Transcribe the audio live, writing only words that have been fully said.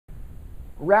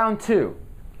Round two.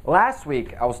 Last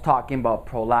week I was talking about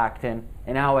prolactin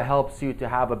and how it helps you to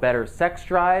have a better sex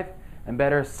drive and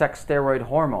better sex steroid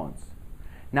hormones.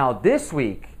 Now this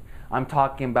week I'm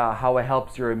talking about how it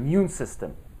helps your immune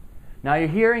system. Now you're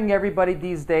hearing everybody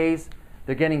these days,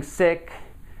 they're getting sick,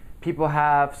 people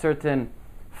have certain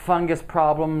fungus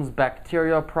problems,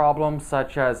 bacterial problems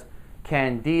such as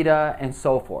candida and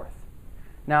so forth.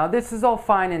 Now this is all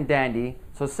fine and dandy,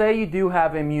 so say you do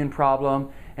have an immune problem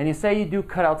and you say you do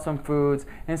cut out some foods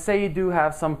and say you do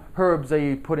have some herbs that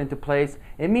you put into place,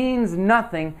 it means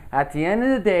nothing at the end of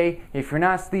the day if you're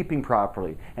not sleeping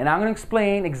properly. And I'm going to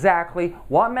explain exactly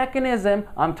what mechanism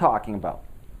I'm talking about.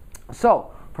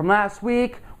 So from last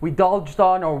week we indulged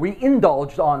on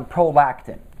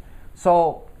prolactin.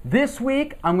 So this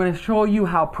week I'm going to show you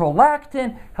how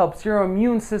prolactin helps your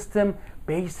immune system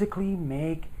basically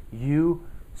make you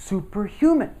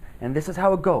superhuman. And this is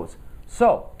how it goes.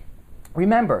 So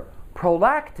remember,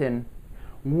 prolactin,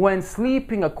 when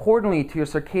sleeping accordingly to your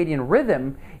circadian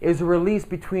rhythm, is released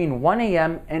between 1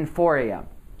 a.m. and 4 a.m.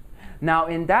 Now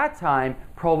in that time,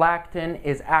 prolactin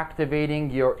is activating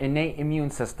your innate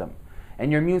immune system.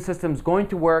 And your immune system is going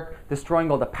to work destroying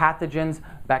all the pathogens,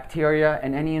 bacteria,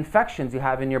 and any infections you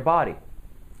have in your body.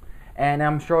 And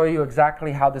I'm showing you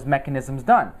exactly how this mechanism is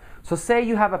done. So say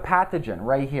you have a pathogen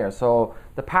right here. So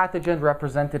the pathogen is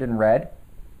represented in red.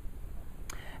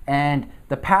 And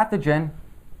the pathogen,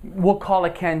 we'll call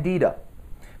it candida.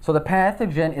 So the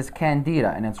pathogen is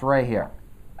candida, and it's right here.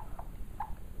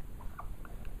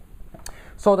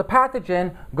 So the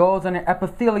pathogen goes in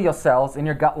epithelial cells in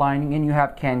your gut lining, and you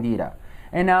have candida.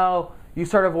 And now you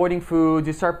start avoiding foods,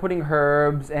 you start putting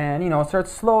herbs, and start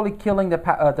slowly killing the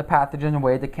pathogen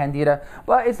away, the candida.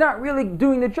 But it's not really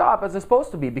doing the job as it's supposed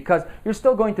to be, because you're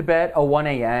still going to bed at 1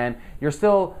 a.m. You're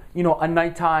still, at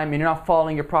nighttime, and you're not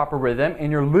following your proper rhythm,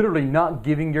 and you're literally not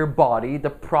giving your body the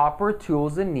proper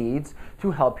tools it needs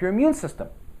to help your immune system.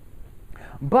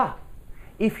 But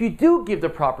if you do give the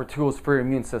proper tools for your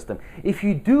immune system, if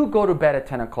you do go to bed at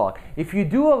 10 o'clock, if you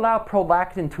do allow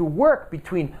prolactin to work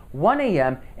between 1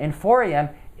 a.m. and 4 a.m.,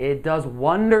 it does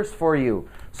wonders for you.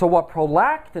 So what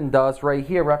prolactin does right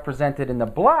here, represented in the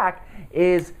black,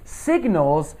 is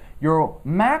signals your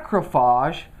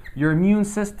macrophage, your immune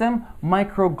system,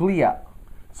 microglia.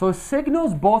 So it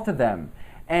signals both of them,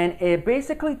 and it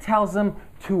basically tells them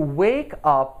to wake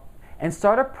up and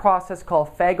start a process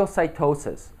called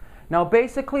phagocytosis. Now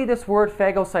basically this word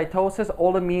phagocytosis,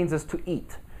 all it means is to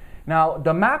eat. Now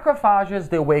the macrophages,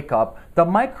 they wake up, the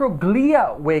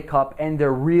microglia wake up, and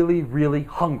they're really, really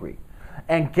hungry.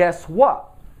 And guess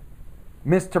what?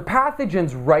 Mr.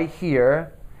 Pathogen's right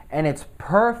here, and it's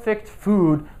perfect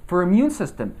food for immune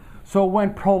system. So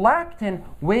when prolactin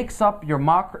wakes up your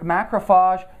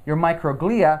macrophage, your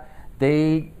microglia,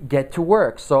 they get to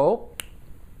work. So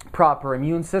proper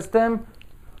immune system,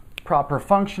 proper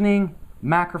functioning,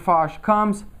 macrophage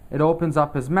comes, it opens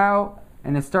up his mouth,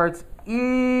 and it starts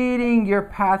eating your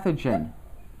pathogen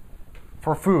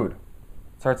for food.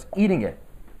 Starts eating it.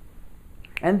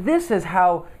 And this is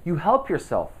how you help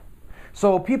yourself.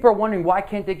 So people are wondering, why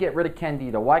can't they get rid of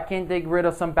candida? Why can't they get rid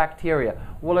of some bacteria?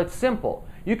 Well, it's simple.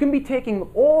 You can be taking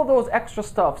all those extra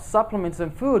stuff, supplements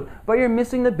and food, but you're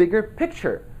missing the bigger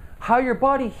picture. How your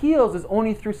body heals is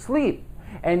only through sleep.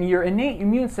 And your innate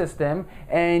immune system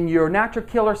and your natural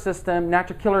killer system,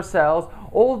 natural killer cells,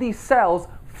 all these cells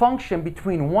function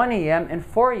between 1 a.m. and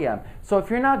 4 a.m. So if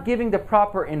you're not giving the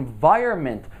proper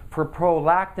environment for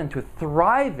prolactin to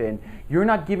thrive in, you're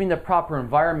not giving the proper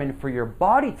environment for your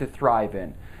body to thrive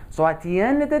in. So at the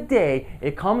end of the day,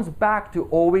 it comes back to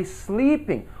always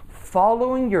sleeping,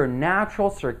 following your natural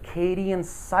circadian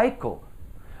cycle.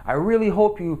 I really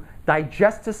hope you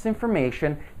digest this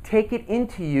information, take it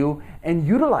into you, and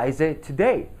utilize it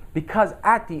today. Because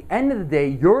at the end of the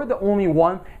day, you're the only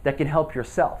one that can help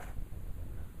yourself.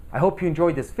 I hope you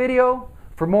enjoyed this video.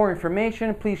 For more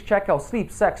information, please check out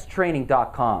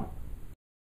sleepsextraining.com.